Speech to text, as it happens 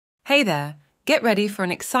Hey there, get ready for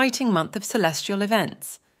an exciting month of celestial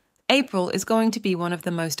events. April is going to be one of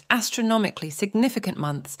the most astronomically significant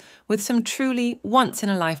months with some truly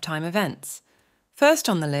once-in-a-lifetime events. First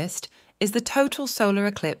on the list is the total solar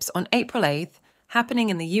eclipse on April 8th, happening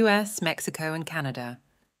in the US, Mexico and Canada.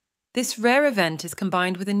 This rare event is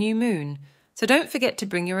combined with a new moon, so don't forget to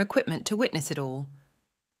bring your equipment to witness it all.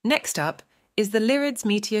 Next up is the Lyrids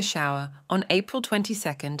meteor shower on April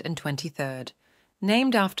 22nd and 23rd,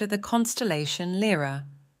 named after the constellation Lyra.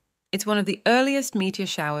 It's one of the earliest meteor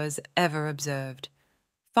showers ever observed.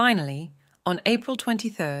 Finally, on April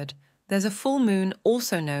 23rd, there's a full moon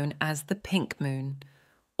also known as the pink moon.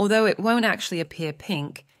 Although it won't actually appear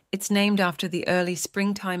pink, it's named after the early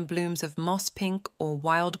springtime blooms of moss pink or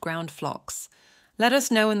wild ground phlox. Let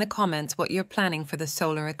us know in the comments what you're planning for the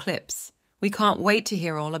solar eclipse. We can't wait to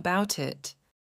hear all about it.